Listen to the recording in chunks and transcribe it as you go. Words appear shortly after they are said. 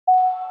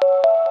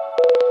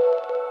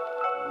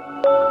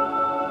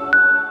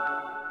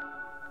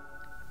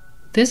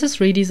This is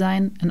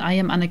Redesign and I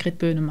am Annegret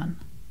Bönemann.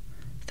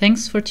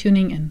 Thanks for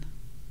tuning in.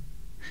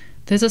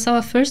 This is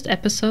our first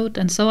episode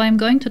and so I'm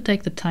going to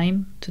take the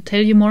time to tell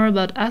you more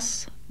about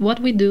us, what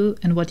we do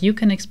and what you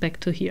can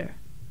expect to hear.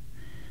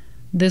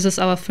 This is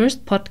our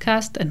first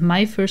podcast and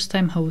my first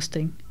time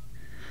hosting.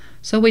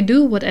 So we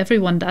do what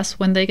everyone does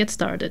when they get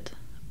started.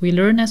 We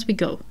learn as we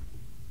go.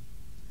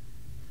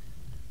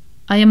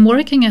 I am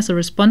working as a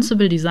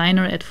responsible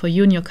designer at For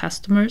You and Your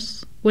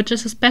Customers, which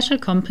is a special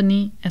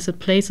company as it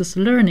places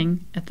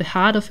learning at the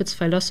heart of its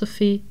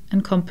philosophy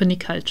and company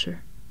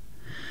culture.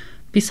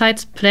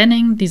 Besides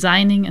planning,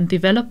 designing and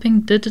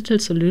developing digital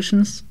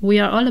solutions, we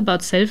are all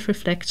about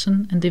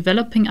self-reflection and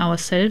developing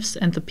ourselves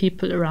and the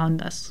people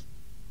around us.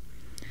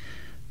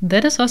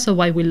 That is also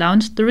why we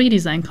launched the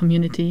Redesign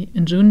community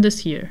in June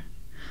this year,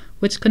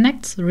 which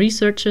connects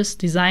researchers,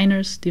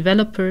 designers,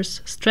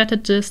 developers,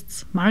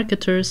 strategists,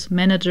 marketers,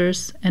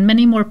 managers, and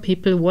many more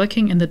people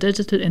working in the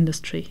digital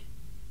industry.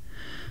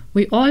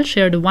 We all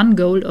share the one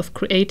goal of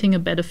creating a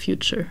better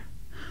future,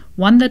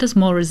 one that is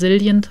more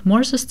resilient,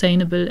 more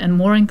sustainable, and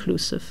more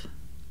inclusive.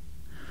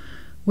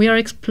 We are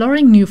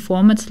exploring new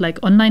formats like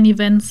online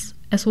events,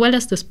 as well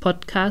as this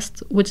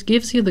podcast, which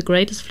gives you the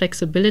greatest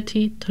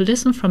flexibility to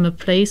listen from a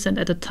place and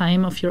at a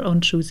time of your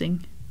own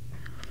choosing.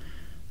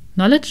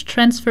 Knowledge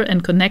transfer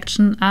and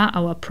connection are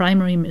our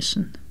primary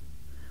mission.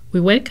 We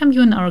welcome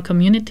you in our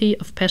community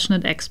of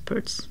passionate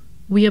experts.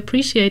 We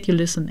appreciate you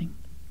listening.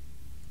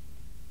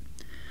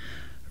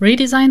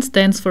 Redesign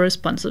stands for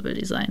responsible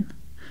design.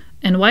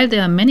 And while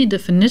there are many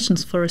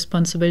definitions for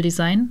responsible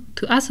design,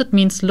 to us it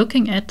means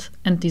looking at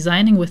and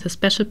designing with a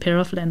special pair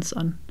of lenses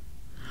on.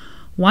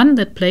 One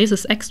that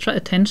places extra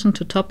attention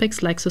to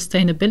topics like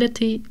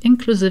sustainability,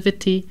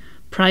 inclusivity,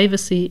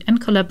 privacy,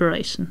 and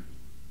collaboration.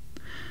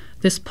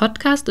 This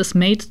podcast is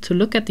made to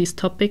look at these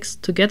topics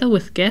together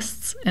with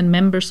guests and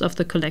members of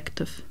the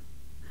collective.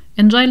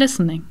 Enjoy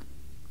listening!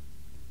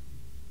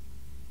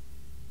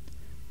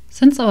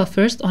 Since our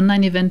first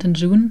online event in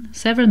June,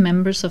 several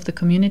members of the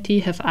community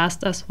have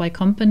asked us why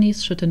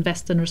companies should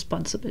invest in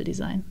responsible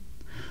design.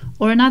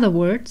 Or in other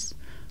words,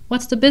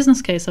 what's the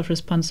business case of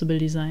responsible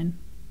design?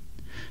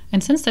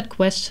 And since that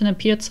question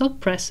appeared so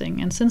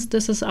pressing, and since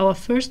this is our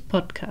first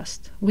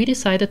podcast, we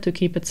decided to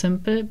keep it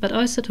simple, but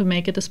also to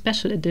make it a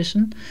special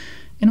edition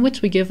in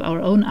which we give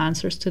our own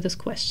answers to this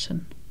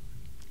question.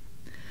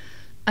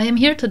 I am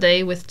here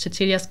today with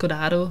Cecilia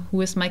Scolaro,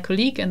 who is my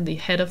colleague and the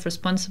head of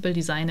responsible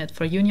design at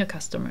For You and Your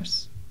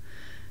Customers.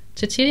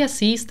 Cecilia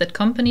sees that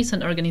companies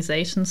and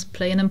organizations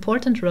play an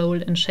important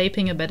role in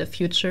shaping a better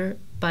future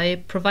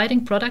by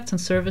providing products and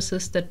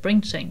services that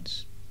bring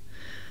change.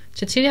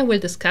 Cecilia will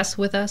discuss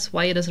with us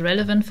why it is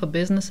relevant for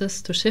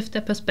businesses to shift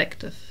their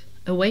perspective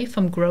away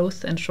from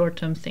growth and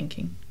short-term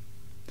thinking.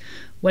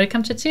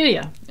 Welcome,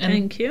 Cecilia. And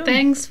thank you.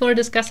 Thanks for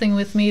discussing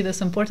with me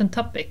this important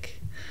topic.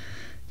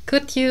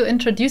 Could you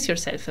introduce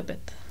yourself a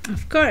bit?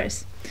 Of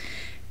course.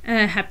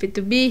 Happy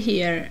to be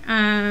here.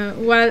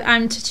 Well,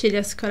 I'm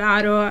Cecilia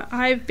Scolaro.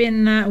 I've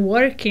been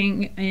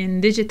working in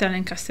digital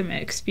and customer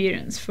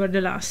experience for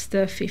the last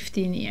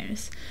 15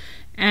 years.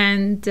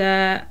 And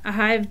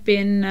I've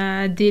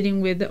been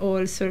dealing with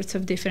all sorts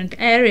of different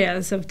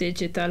areas of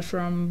digital,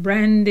 from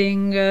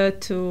branding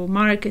to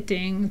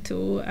marketing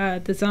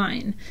to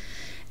design.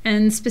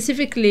 And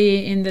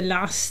specifically in the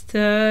last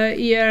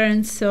year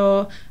and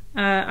so,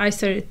 I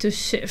started to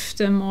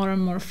shift more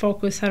and more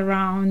focus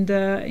around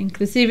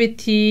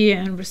inclusivity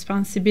and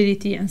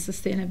responsibility and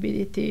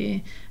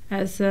sustainability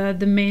as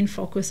the main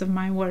focus of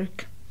my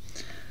work.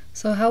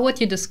 So how would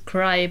you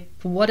describe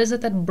what is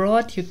it that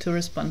brought you to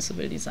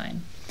responsible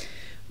design?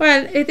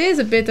 Well, it is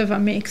a bit of a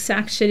mix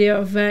actually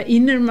of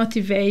inner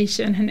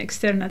motivation and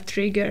external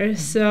triggers.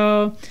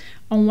 So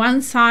on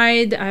one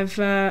side, I've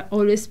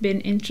always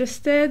been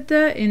interested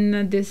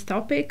in these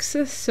topics,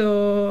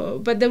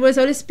 but there was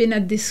always been a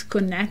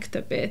disconnect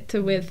a bit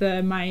with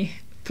my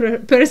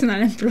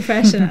personal and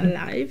professional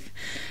life.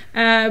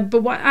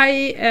 But what I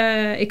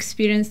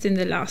experienced in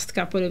the last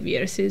couple of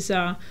years is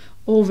an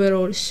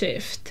overall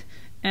shift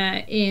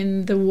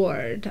in the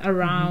world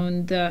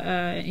around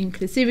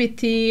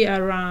inclusivity,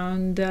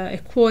 around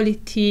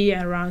equality,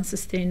 around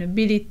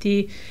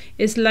sustainability.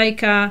 It's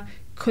like a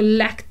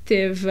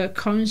collective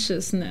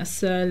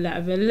consciousness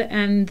level,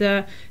 and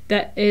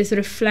that is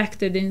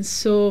reflected in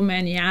so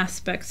many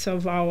aspects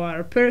of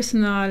our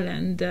personal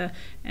and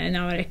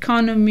our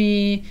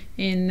economy,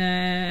 in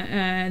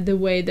the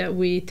way that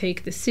we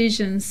take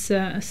decisions.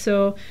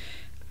 So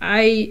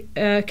I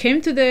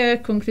came to the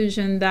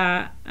conclusion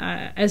that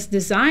as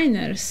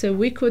designers,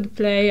 we could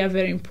play a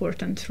very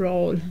important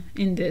role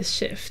in this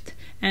shift.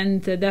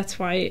 And that's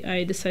why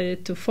I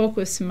decided to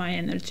focus my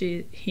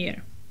energy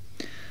here.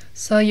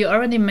 So you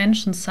already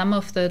mentioned some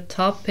of the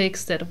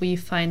topics that we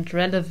find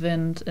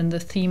relevant in the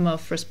theme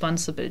of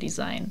responsible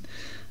design.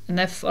 And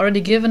I've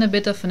already given a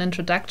bit of an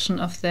introduction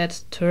of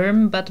that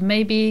term, but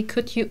maybe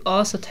could you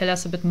also tell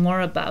us a bit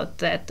more about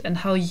that and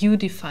how you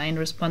define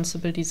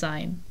responsible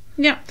design?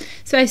 Yeah,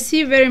 so I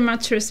see very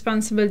much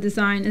responsible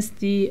design as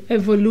the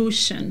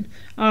evolution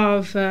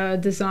of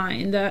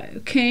design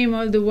that came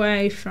all the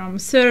way from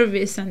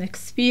service and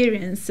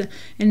experience,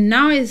 and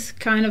now is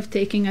kind of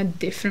taking a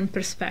different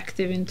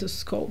perspective into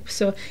scope.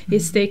 So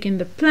it's taking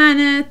the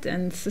planet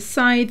and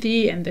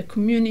society and the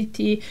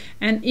community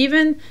and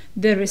even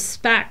the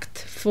respect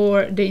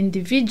for the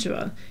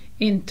individual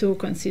into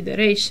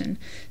consideration.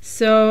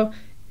 So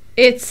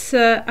it's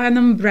an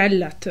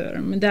umbrella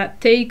term that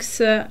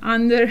takes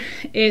under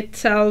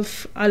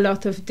itself a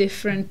lot of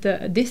different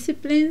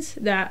disciplines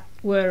that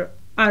are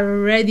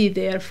already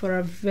there for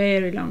a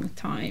very long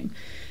time.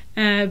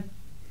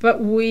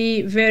 But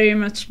we very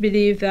much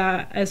believe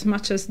that as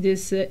much as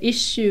these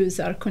issues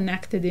are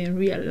connected in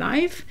real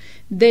life,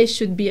 they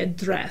should be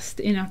addressed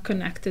in a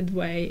connected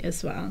way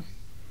as well.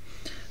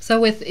 So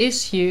with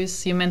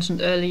issues you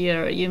mentioned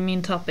earlier, you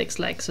mean topics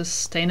like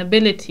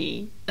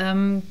sustainability.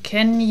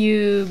 Can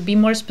you be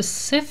more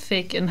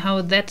specific in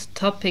how that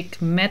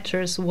topic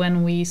matters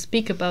when we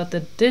speak about the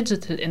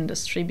digital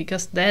industry?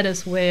 Because that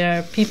is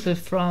where people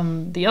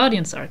from the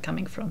audience are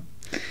coming from.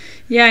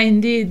 Yeah,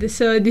 indeed.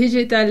 So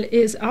digital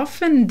is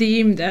often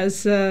deemed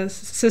as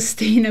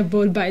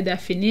sustainable by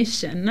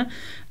definition.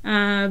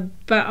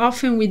 But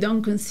often we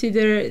don't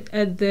consider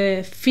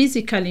the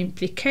physical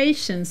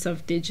implications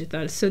of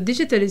digital. So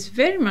digital is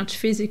very much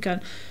physical,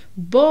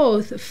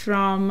 both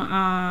from,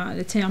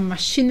 let's say, a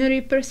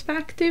machinery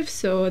perspective,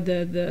 so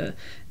the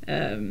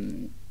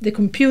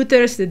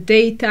computers, the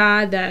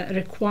data that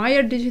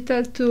require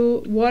digital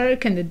to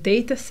work, and the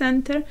data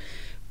center,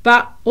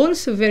 but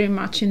also very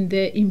much in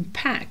the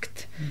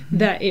impact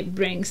that it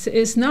brings.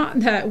 It's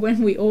not that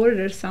when we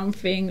order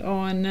something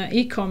on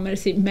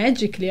e-commerce, it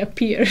magically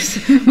appears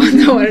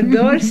on our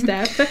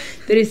doorstep.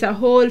 There is a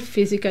whole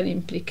physical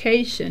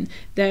implication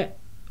that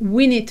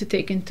we need to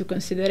take into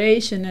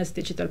consideration as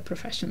digital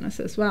professionals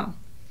as well.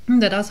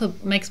 That also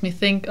makes me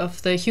think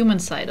of the human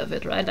side of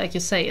it, right? Like you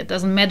say, it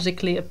doesn't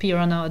magically appear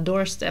on our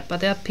doorstep,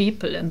 but there are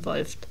people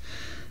involved.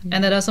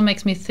 And that also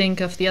makes me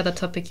think of the other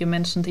topic you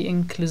mentioned, the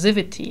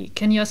inclusivity.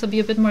 Can you also be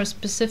a bit more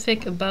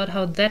specific about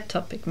how that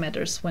topic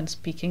matters when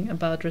speaking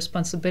about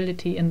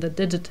responsibility in the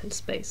digital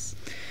space?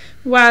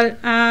 Well,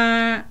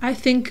 I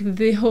think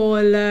the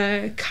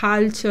whole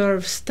culture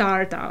of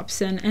startups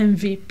and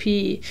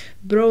MVP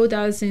brought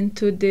us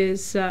into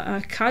this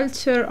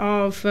culture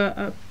of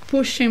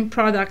pushing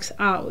products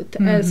out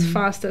as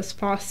fast as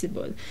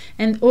possible,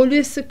 and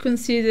always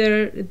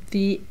consider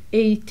the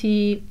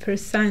 80%,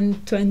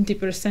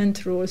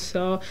 20% rule.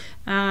 So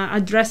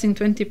addressing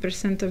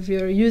 20% of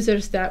your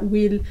users that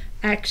will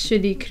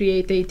actually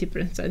create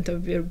 80%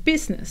 of your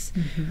business.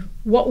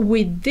 What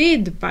we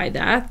did by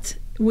that,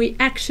 we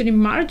actually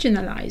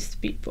marginalized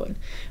people.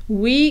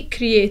 We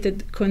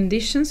created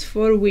conditions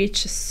for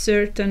which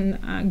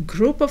certain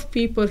group of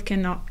people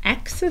cannot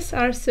access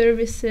our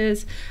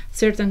services.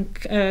 Certain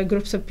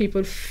groups of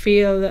people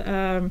feel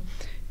that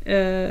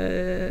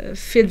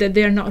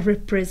they are not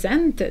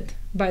represented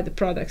by the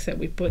products that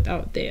we put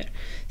out there.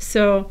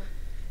 So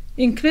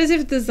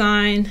inclusive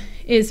design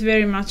is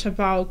very much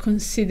about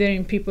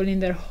considering people in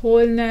their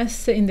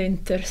wholeness, in the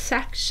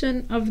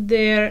intersection of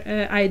their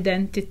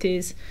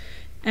identities,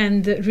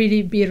 and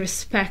really be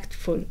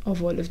respectful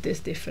of all of these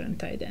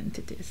different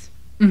identities.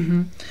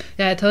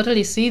 Yeah, I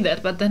totally see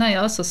that. But then I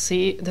also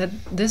see that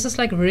this is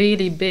like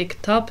really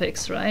big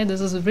topics, right?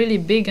 This is really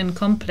big and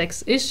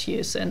complex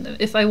issues. And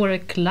if I were a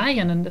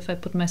client, and if I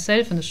put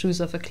myself in the shoes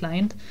of a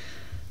client,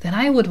 then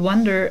I would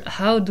wonder,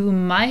 how do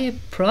my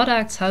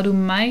products, how do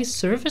my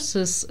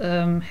services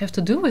have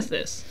to do with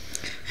this?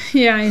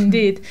 Yeah,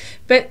 indeed.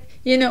 But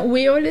you know,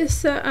 we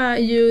always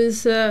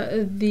use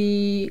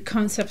the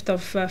concept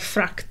of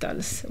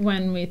fractals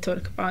when we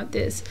talk about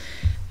this.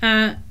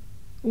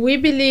 We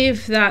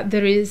believe that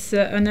there is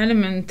an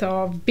element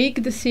of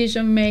big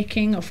decision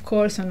making, of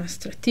course, on a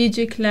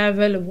strategic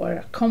level, where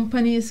a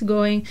company is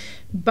going,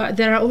 but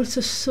there are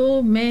also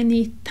so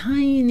many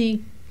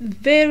tiny,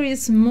 very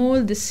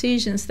small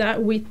decisions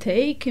that we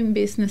take in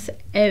business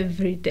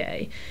every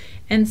day.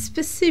 And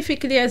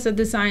specifically as a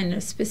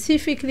designer,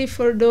 specifically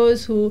for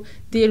those who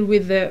deal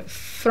with the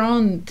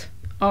front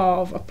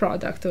of a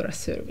product or a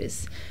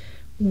service,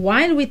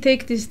 while we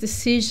take these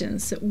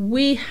decisions,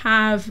 we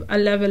have a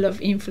level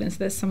of influence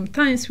that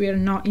sometimes we are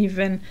not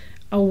even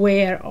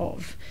aware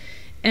of.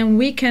 And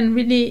we can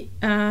really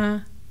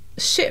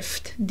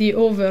shift the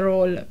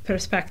overall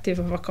perspective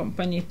of a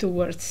company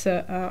towards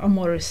a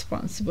more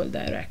responsible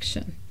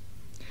direction.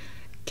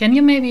 Can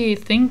you maybe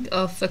think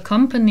of a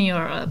company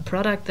or a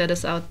product that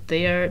is out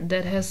there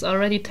that has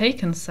already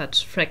taken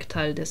such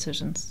fractal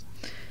decisions?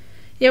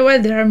 Yeah,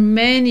 well, there are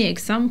many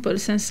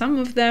examples, and some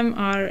of them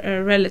are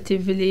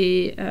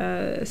relatively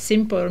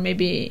simple or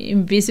maybe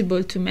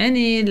invisible to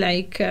many,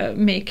 like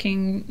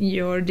making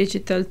your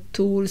digital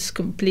tools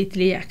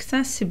completely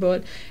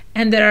accessible.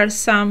 And there are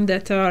some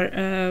that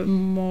are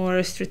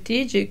more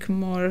strategic,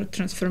 more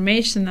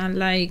transformational,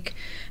 like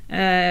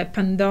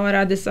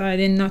Pandora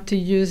deciding not to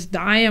use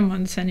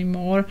diamonds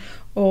anymore,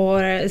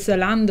 or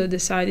Zalando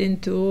deciding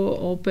to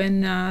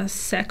open a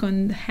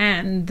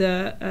second-hand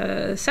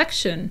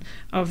section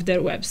of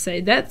their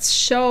website. That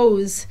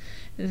shows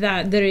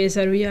that there is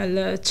a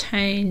real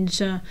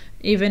change,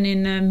 even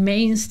in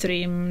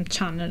mainstream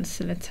channels,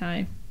 let's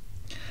say.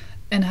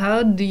 And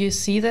how do you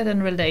see that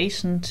in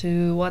relation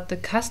to what the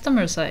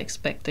customers are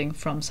expecting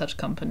from such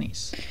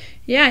companies?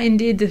 Yeah,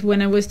 indeed.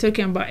 When I was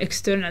talking about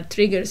external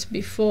triggers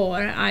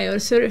before, I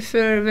also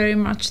refer very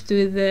much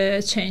to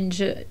the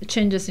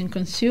changes in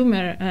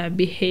consumer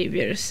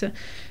behaviors.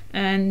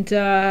 And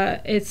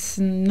it's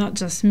not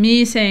just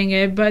me saying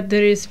it, but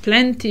there is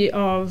plenty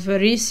of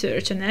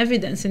research and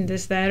evidence in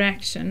this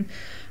direction.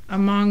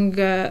 Among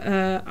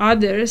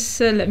others,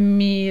 let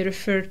me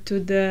refer to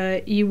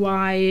the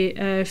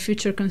EY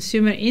Future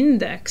Consumer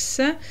Index,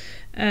 where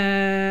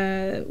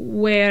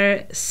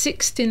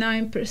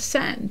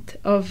 69%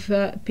 of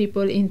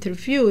people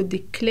interviewed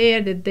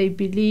declare that they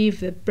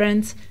believe that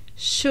brands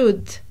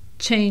should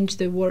change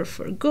the world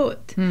for good.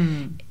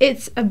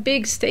 It's a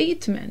big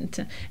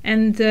statement.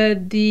 And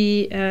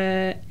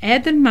the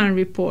Edelman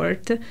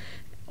report,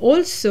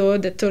 also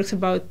that talks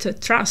about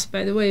trust,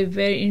 by the way,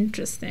 very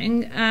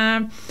interesting,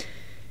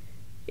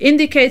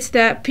 indicates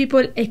that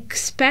people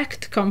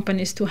expect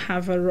companies to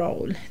have a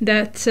role,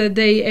 that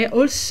they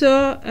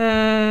also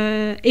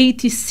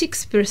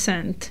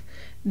 86%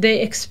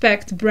 they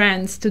expect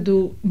brands to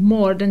do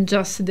more than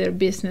just their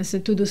business, to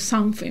do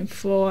something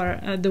for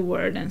the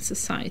world and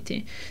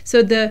society.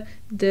 So the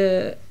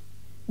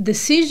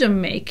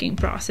decision-making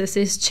process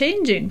is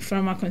changing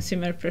from a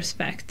consumer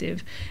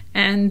perspective,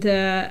 and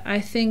I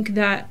think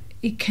that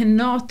it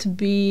cannot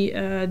be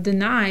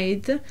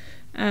denied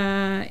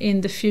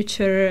in the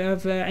future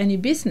of any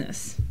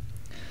business.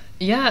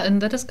 Yeah,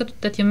 and that is good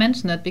that you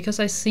mentioned that, because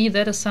I see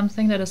that as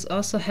something that is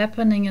also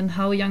happening in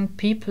how young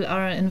people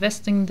are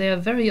investing their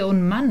very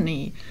own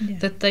money,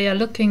 that they are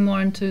looking more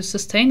into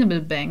sustainable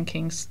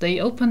bankings. They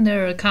open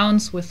their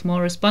accounts with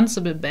more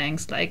responsible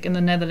banks, like in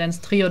the Netherlands,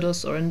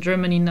 Triodos, or in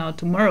Germany now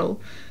Tomorrow,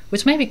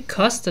 which maybe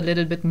cost a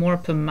little bit more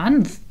per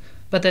month,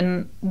 but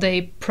then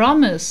they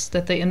promise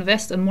that they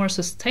invest in more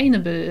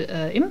sustainable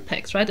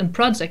impacts, right, in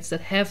projects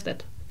that have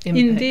that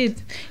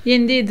impact.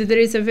 Indeed. There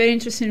is a very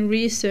interesting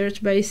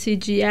research by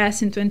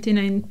CGS in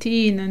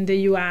 2019 in the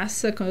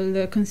US called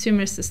the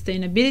Consumer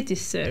Sustainability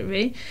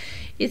Survey.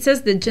 It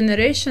says that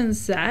Generation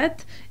Z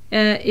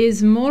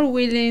is more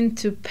willing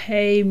to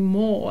pay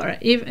more,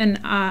 even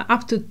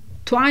up to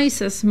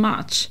twice as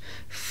much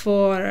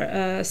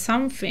for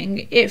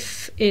something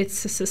if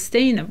it's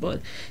sustainable.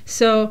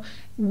 So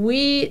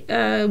we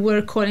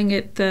were calling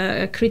it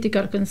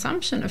critical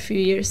consumption a few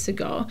years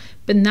ago,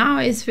 but now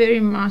it's very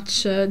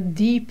much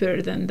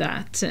deeper than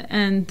that,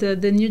 and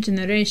the new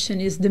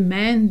generation is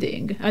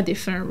demanding a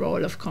different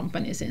role of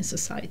companies in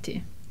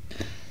society.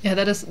 Yeah,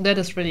 that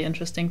is really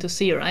interesting to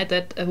see, right?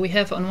 That we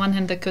have on one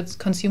hand the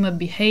consumer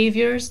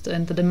behaviors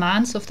and the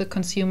demands of the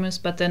consumers,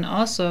 but then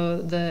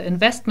also the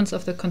investments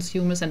of the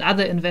consumers and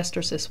other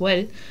investors as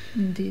well.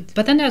 Indeed.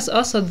 But then there's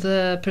also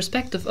the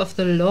perspective of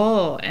the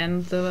law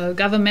and the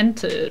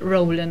governmental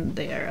role in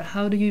there.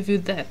 How do you view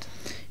that?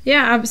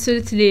 Yeah,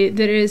 absolutely.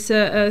 There is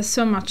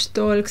so much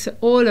talks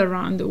all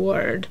around the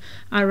world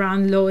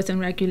around laws and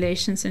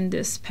regulations in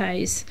this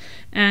space.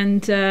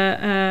 And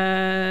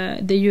the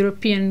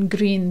European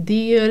Green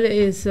Deal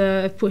is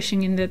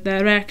pushing in that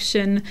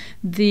direction.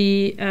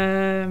 The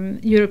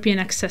European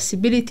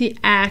Accessibility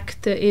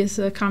Act is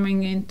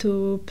coming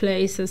into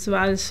place as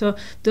well. So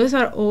those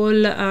are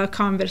all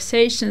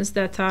conversations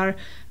that are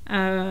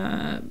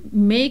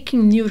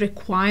making new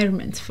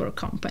requirements for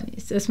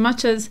companies. As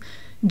much as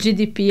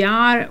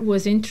GDPR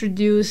was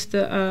introduced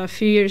a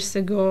few years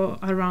ago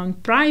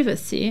around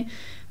privacy,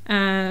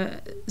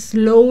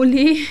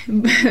 slowly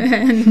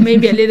and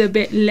maybe a little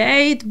bit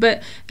late,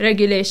 but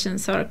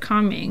regulations are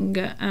coming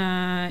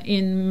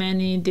in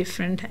many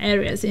different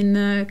areas.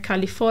 In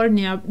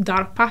California,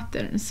 dark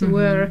patterns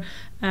were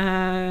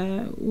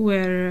banned,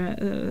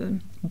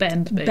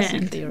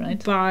 basically,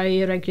 right?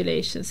 By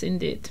regulations,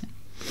 indeed.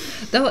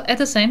 Though at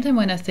the same time,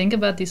 when I think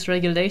about these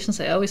regulations,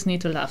 I always need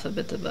to laugh a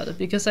bit about it,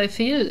 because I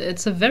feel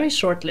it's a very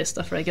short list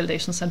of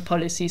regulations and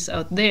policies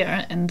out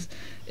there, and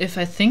if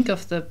I think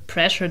of the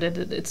pressure that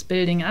it's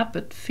building up,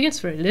 it feels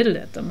very little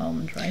at the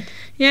moment, right?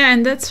 Yeah,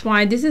 and that's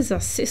why this is a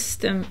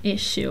system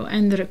issue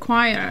and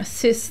require a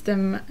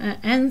system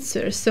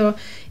answer. So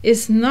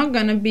it's not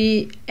going to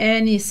be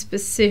any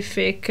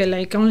specific,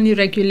 like only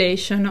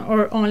regulation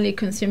or only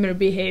consumer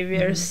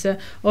behaviors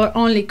or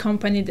only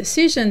company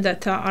decisions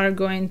that are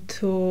going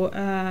to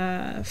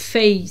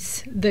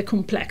face the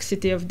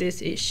complexity of this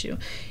issue.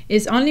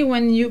 It's only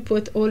when you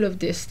put all of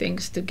these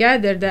things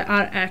together that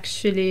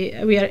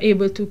we are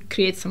able to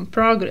create some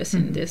progress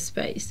in this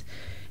space.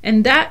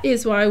 And that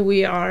is why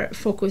we are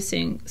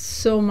focusing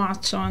so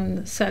much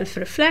on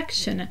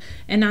self-reflection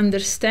and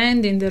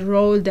understanding the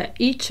role that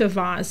each of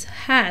us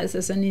has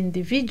as an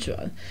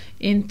individual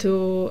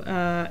into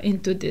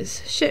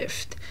this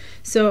shift.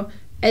 So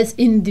as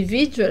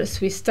individuals,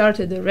 we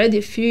started already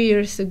a few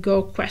years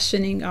ago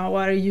questioning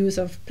our use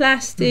of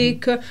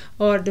plastic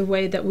or the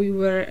way that we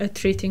were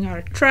treating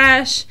our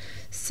trash.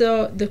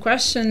 So the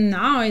question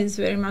now is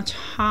very much,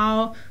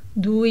 how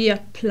do we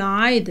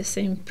apply the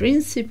same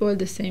principle,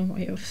 the same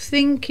way of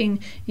thinking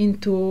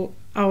into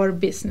our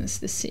business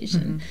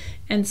decision,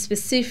 and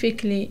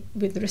specifically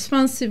with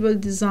responsible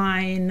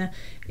design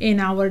in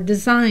our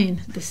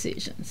design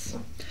decisions?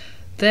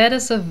 That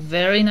is a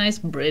very nice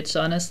bridge,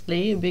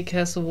 honestly,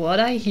 because what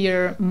I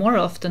hear more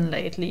often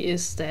lately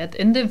is that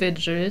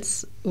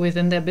individuals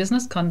within their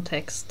business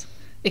context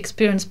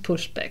experience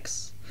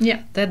pushbacks.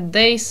 Yeah. That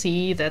they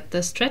see that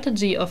the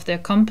strategy of their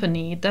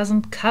company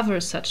doesn't cover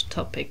such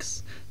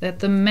topics, that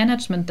the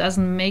management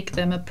doesn't make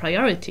them a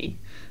priority,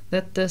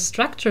 that the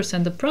structures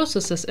and the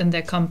processes in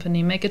their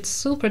company make it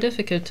super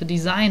difficult to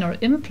design or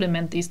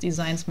implement these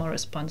designs more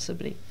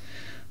responsibly.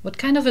 What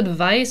kind of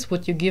advice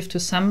would you give to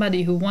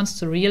somebody who wants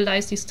to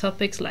realize these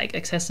topics like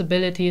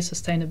accessibility,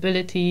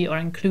 sustainability, or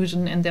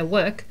inclusion in their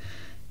work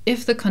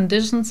if the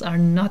conditions are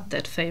not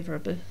that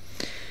favorable?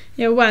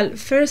 Yeah, well,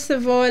 first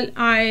of all,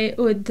 I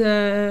would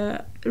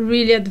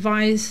really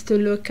advise to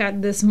look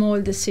at the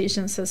small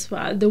decisions as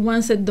well, the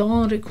ones that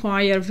don't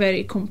require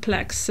very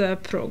complex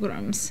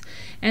programs.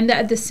 And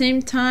at the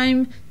same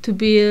time, to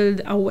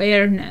build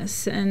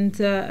awareness and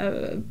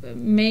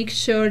make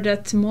sure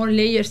that more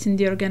layers in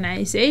the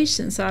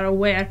organizations are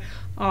aware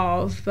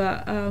of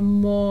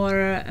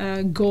more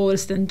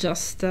goals than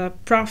just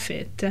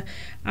profit.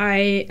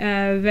 I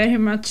very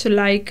much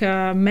like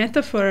a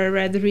metaphor I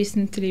read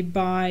recently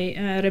by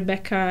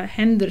Rebecca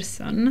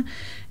Henderson,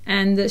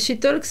 and she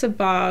talks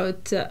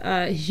about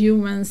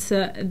humans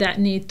that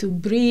need to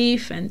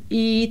breathe and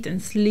eat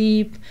and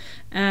sleep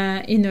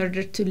in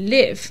order to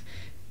live.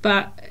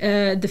 But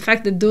the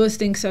fact that those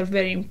things are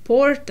very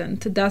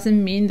important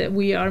doesn't mean that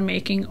we are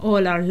making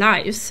all our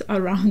lives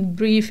around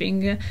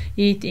breathing,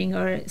 eating,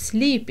 or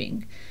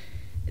sleeping.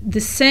 The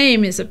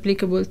same is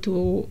applicable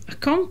to a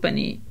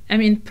company. I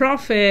mean,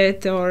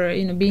 profit or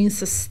being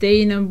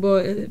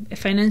sustainable,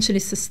 financially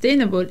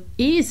sustainable,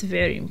 is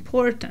very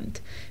important.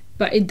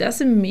 But it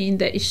doesn't mean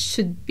that it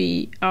should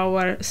be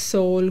our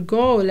sole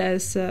goal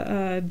as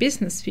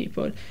business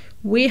people.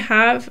 We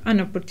have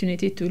an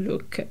opportunity to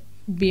look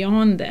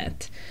beyond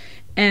that.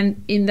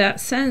 And in that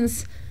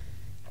sense,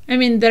 I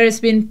mean, there has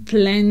been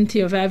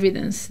plenty of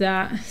evidence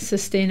that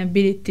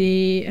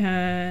sustainability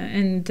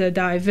and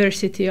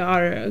diversity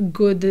are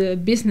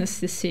good business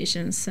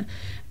decisions.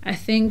 I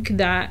think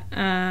that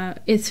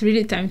it's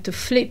really time to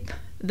flip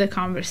the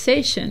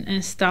conversation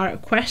and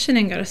start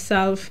questioning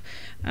ourselves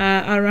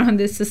around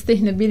the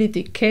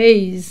sustainability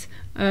case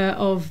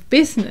of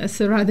business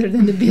rather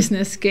than the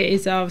business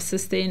case of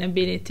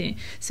sustainability.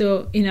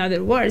 So, in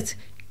other words,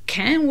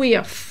 can we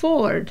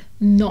afford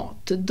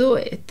not to do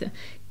it?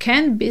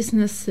 Can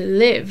business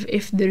live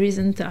if there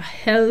isn't a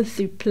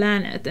healthy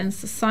planet and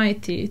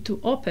society to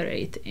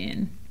operate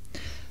in?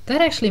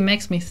 That actually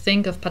makes me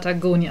think of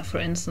Patagonia, for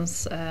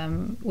instance,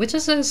 which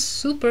is a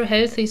super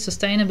healthy,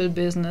 sustainable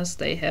business.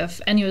 They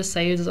have annual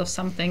sales of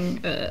something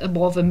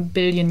above €1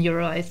 billion,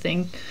 I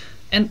think.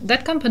 And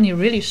that company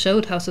really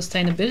showed how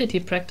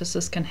sustainability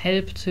practices can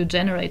help to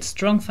generate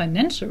strong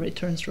financial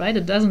returns, right?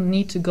 It doesn't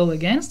need to go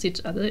against each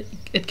other.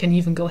 It can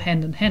even go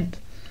hand in hand.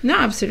 No,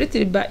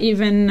 absolutely. But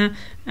even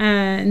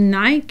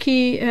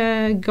Nike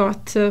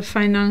got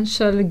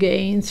financial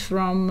gains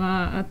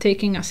from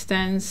taking a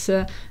stance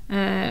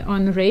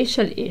on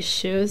racial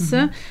issues.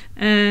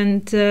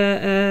 And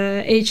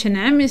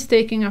H&M is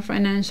taking a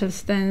financial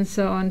stance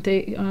on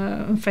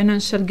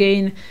financial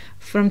gain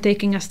from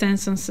taking a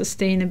stance on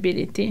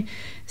sustainability.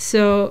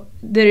 So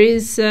there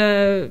is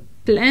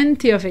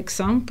plenty of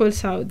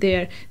examples out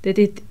there that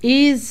it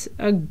is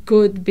a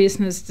good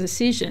business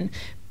decision.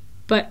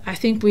 But I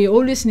think we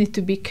always need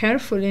to be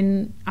careful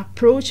in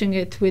approaching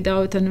it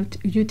without a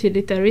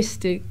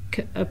utilitaristic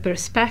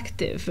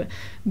perspective,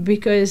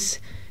 because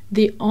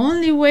the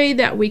only way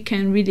that we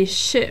can really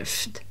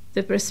shift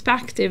the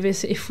perspective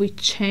is if we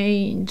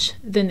change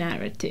the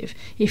narrative,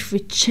 if we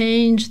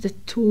change the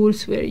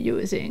tools we're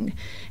using,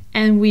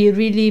 and we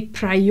really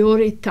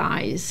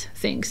prioritize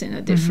things in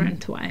a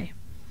different way.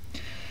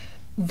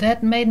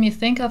 That made me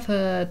think of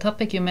a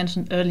topic you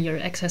mentioned earlier,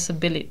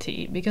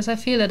 accessibility, because I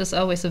feel that is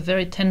always a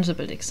very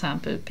tangible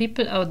example.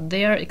 People out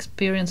there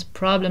experience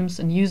problems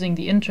in using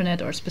the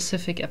internet or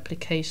specific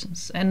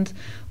applications. And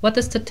what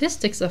the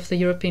statistics of the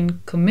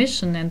European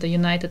Commission and the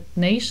United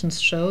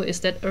Nations show is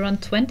that around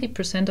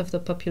 20% of the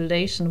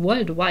population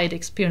worldwide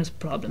experience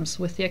problems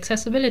with the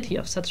accessibility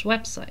of such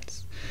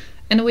websites.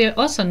 And we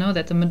also know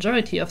that the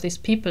majority of these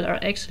people are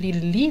actually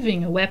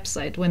leaving a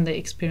website when they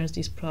experience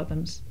these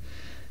problems.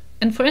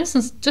 And for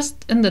instance,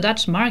 just in the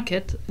Dutch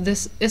market,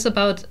 this is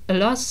about a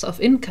loss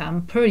of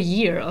income per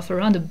year of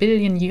around €1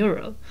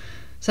 billion.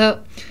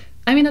 So,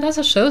 I mean, it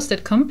also shows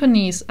that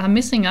companies are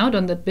missing out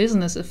on that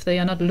business if they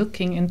are not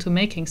looking into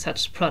making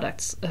such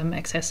products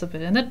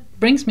accessible. And that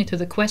brings me to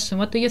the question,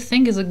 what do you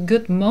think is a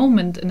good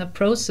moment in a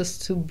process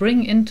to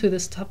bring into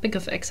this topic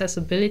of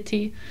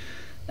accessibility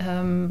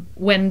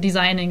when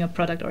designing a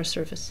product or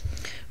service?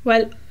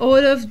 Well,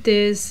 all of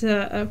these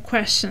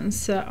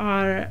questions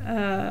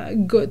are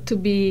good to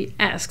be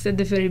asked at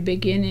the very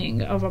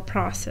beginning of a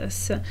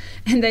process.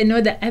 And I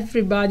know that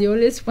everybody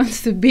always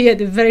wants to be at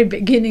the very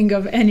beginning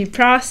of any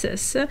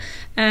process.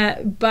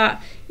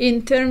 But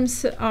in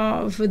terms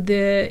of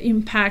the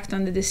impact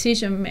on the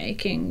decision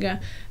making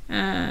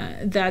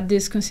that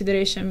this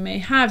consideration may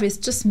have, it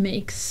just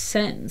makes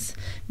sense,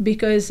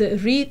 because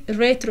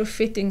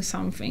retrofitting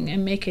something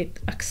and make it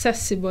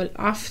accessible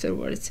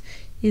afterwards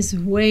is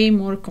way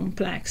more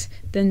complex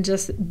than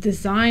just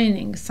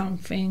designing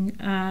something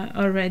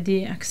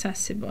already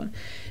accessible.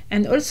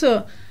 And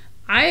also,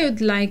 I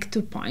would like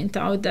to point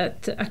out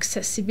that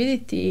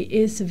accessibility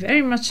is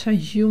very much a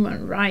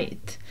human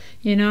right.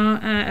 You know,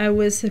 I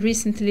was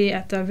recently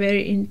at a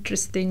very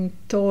interesting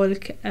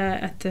talk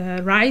at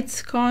the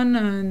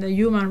RightsCon, the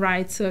Human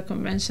Rights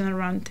Convention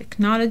around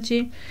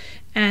technology.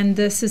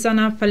 And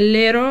Susanna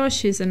Pallero,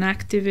 she's an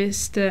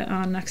activist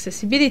on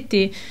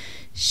accessibility.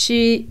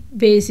 She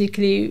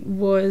basically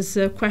was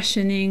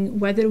questioning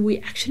whether we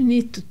actually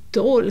need to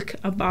talk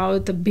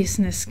about a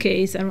business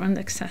case around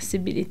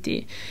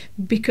accessibility,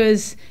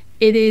 because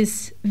it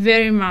is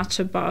very much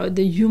about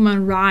the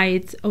human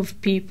right of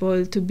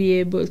people to be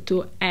able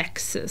to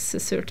access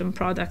certain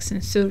products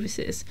and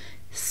services,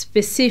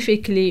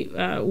 specifically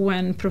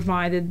when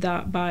provided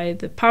by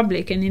the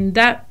public. And in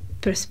that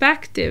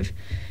perspective,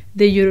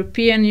 the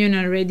European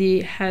Union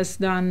already has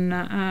done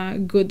a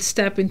good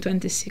step in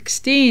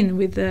 2016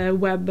 with the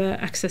Web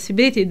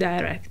Accessibility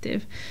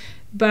Directive.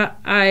 But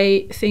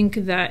I think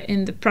that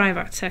in the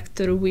private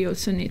sector, we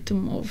also need to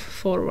move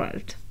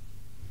forward.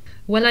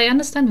 Well, I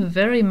understand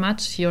very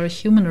much your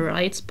human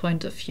rights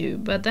point of view,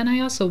 but then I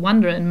also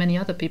wonder, and many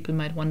other people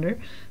might wonder,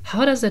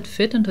 how does that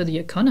fit into the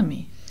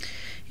economy?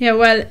 Yeah,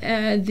 well,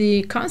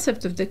 the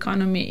concept of the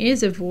economy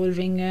is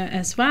evolving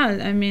as well.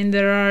 I mean,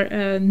 there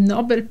are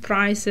Nobel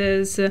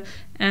Prizes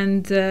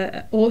and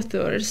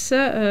authors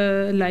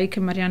like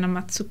Mariana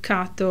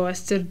Mazzucato,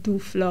 Esther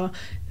Duflo.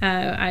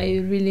 I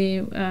really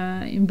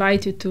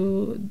invite you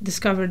to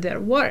discover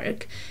their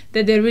work,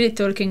 that they're really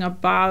talking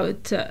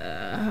about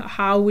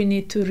how we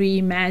need to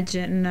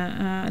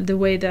reimagine the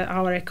way that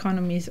our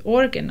economy is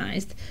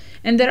organized.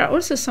 And there are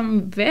also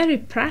some very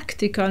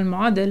practical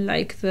models,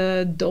 like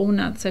the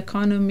donuts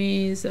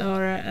economies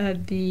or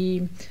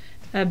the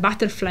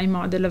butterfly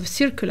model of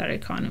circular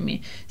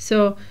economy.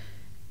 So,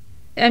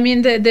 I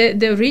mean,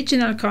 the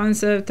original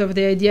concept of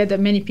the idea that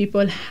many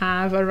people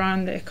have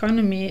around the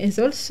economy is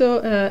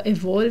also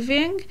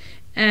evolving,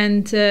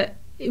 and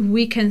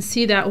we can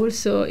see that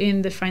also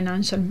in the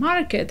financial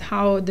market,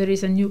 how there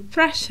is a new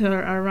pressure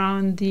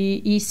around the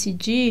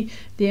ESG,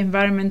 the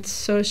environment,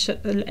 social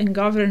and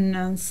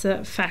governance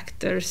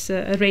factors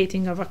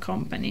rating of a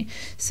company.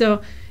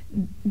 So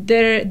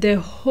the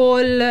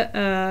whole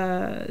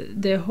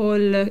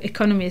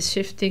economy is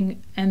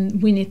shifting,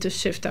 and we need to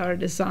shift our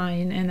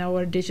design and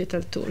our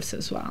digital tools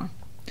as well.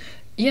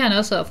 Yeah, and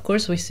also, of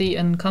course, we see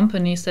in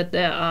companies that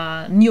there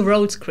are new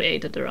roles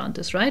created around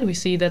this, right? We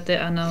see that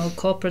there are now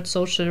corporate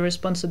social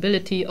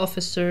responsibility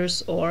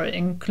officers or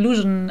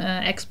inclusion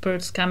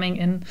experts coming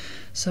in.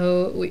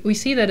 So we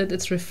see that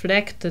it's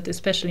reflected,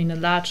 especially in the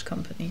large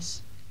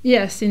companies.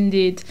 Yes,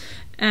 indeed.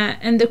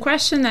 And the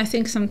question, I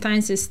think,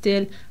 sometimes is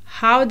still,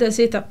 how does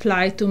it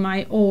apply to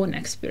my own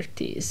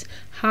expertise?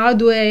 How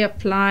do I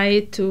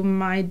apply to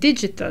my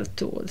digital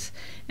tools?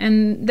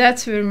 And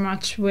that's very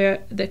much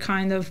where the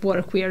kind of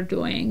work we are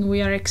doing.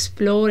 We are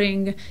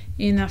exploring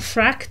in a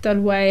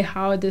fractal way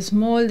how the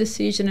small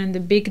decision and the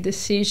big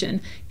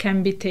decision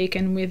can be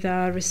taken with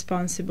a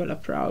responsible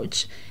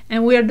approach.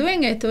 And we are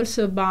doing it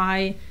also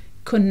by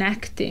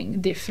connecting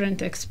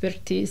different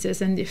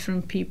expertises and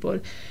different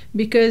people,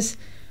 because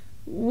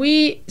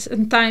we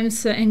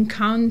sometimes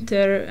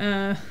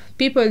encounter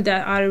people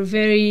that are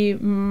very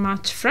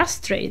much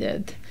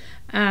frustrated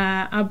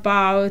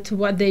about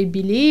what they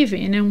believe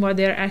in and what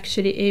they're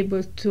actually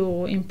able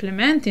to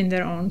implement in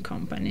their own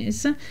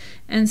companies.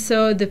 And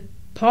so the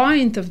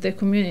point of the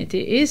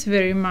community is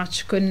very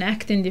much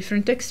connecting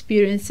different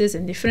experiences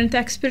and different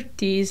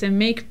expertise and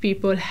make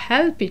people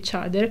help each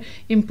other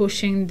in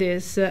pushing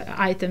these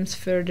items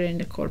further in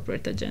the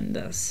corporate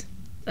agendas.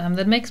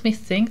 That makes me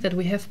think that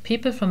we have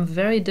people from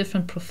very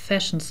different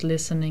professions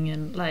listening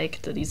in,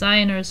 like the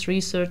designers,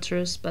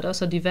 researchers, but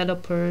also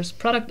developers,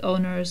 product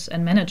owners,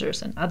 and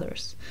managers and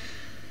others.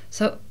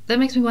 So that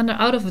makes me wonder,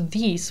 out of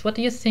these, what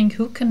do you think,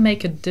 who can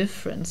make a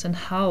difference and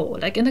how?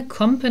 Like in a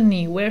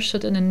company, where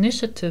should an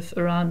initiative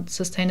around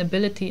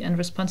sustainability and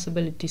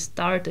responsibility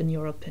start, in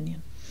your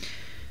opinion?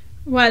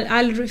 Well,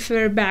 I'll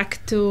refer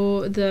back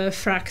to the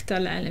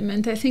fractal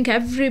element. I think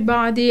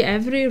everybody,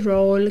 every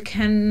role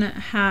can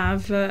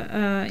have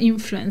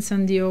influence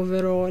on the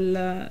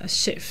overall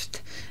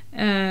shift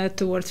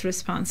towards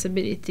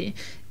responsibility.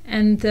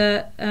 And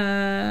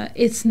there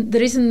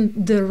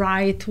isn't the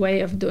right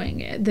way of doing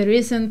it. There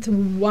isn't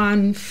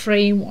one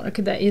framework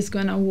that is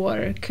going to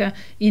work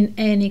in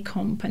any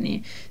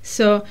company.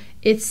 So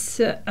it's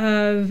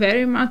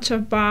very much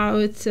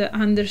about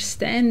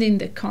understanding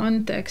the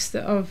context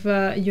of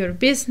your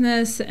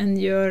business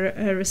and your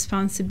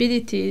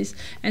responsibilities,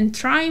 and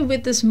try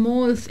with the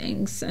small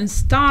things and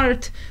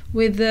start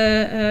with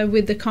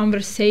the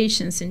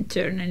conversations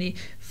internally.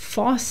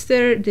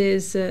 Foster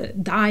this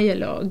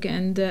dialogue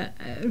and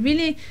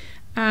really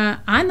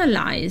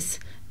analyze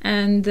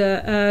and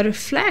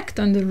reflect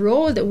on the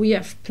role that we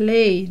have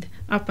played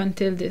up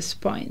until this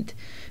point,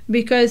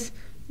 because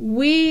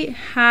we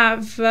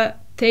have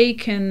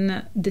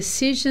taken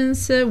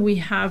decisions, we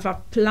have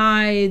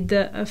applied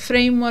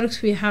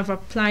frameworks, we have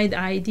applied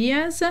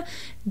ideas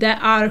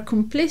that are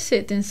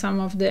complicit in some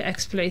of the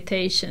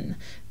exploitation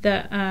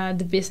that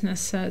the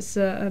business has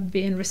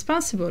been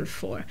responsible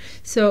for.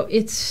 So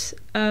it's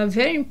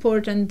very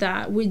important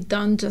that we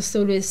don't just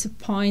always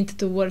point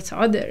towards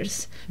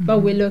others, but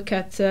we look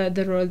at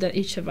the role that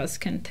each of us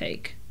can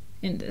take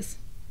in this.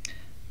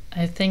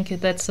 I think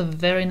that's a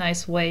very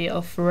nice way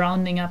of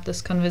rounding up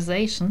this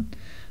conversation.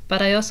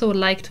 But I also would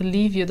like to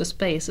leave you the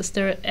space. Is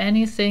there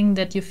anything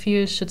that you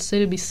feel should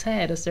still be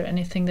said? Is there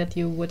anything that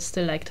you would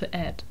still like to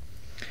add?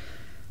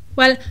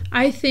 Well,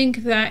 I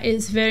think that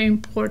it's very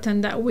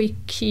important that we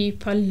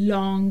keep a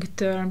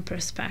long-term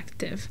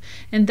perspective.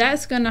 And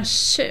that's going to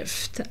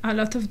shift a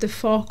lot of the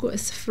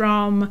focus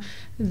from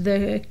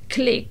the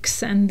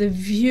clicks and the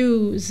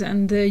views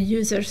and the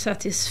user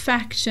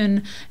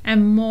satisfaction,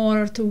 and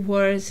more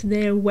towards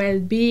their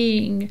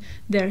well-being,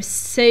 their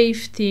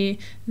safety,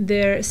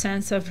 their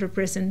sense of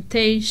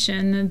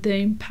representation, the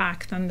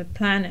impact on the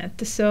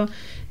planet. So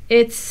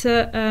it's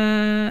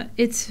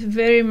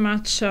very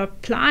much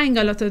applying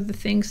a lot of the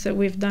things that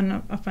we've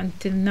done up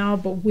until now,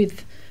 but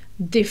with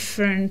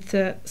different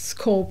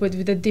scope,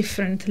 with the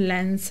different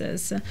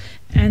lenses.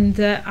 And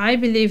I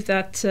believe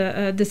that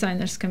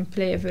designers can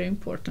play a very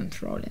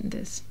important role in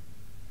this.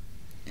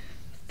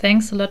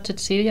 Thanks a lot,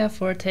 Cecilia,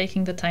 for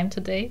taking the time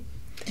today.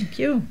 Thank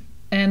you.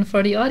 And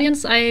for the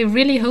audience, I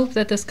really hope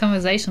that this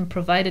conversation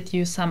provided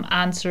you some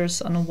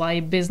answers on why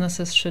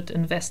businesses should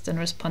invest in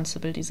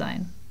responsible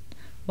design.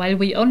 While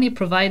we only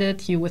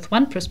provided you with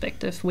one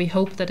perspective, we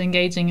hope that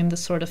engaging in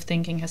this sort of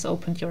thinking has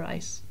opened your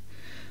eyes.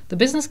 The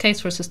business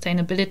case for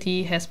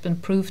sustainability has been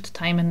proved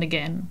time and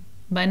again.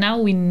 By now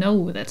we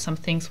know that some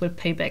things will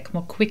pay back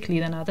more quickly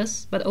than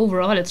others, but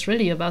overall it's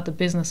really about the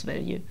business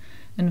value.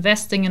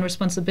 Investing in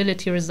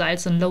responsibility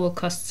results in lower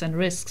costs and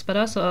risks, but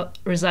also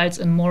results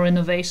in more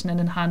innovation and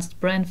enhanced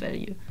brand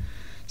value.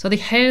 So the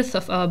health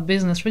of our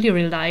business really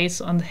relies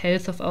on the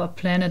health of our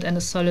planet and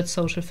a solid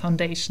social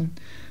foundation.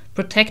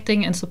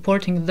 Protecting and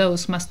supporting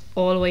those must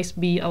always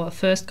be our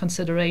first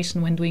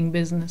consideration when doing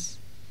business.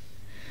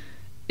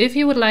 If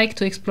you would like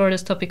to explore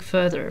this topic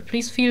further,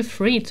 please feel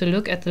free to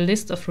look at the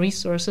list of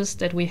resources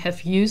that we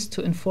have used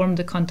to inform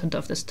the content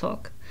of this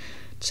talk.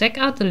 Check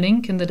out the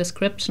link in the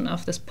description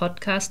of this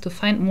podcast to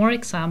find more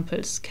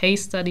examples,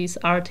 case studies,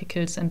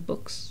 articles, and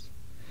books.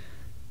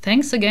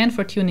 Thanks again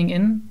for tuning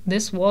in.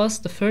 This was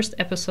the first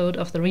episode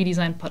of the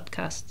Redesign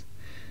podcast.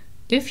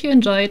 If you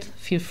enjoyed,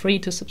 feel free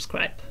to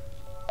subscribe.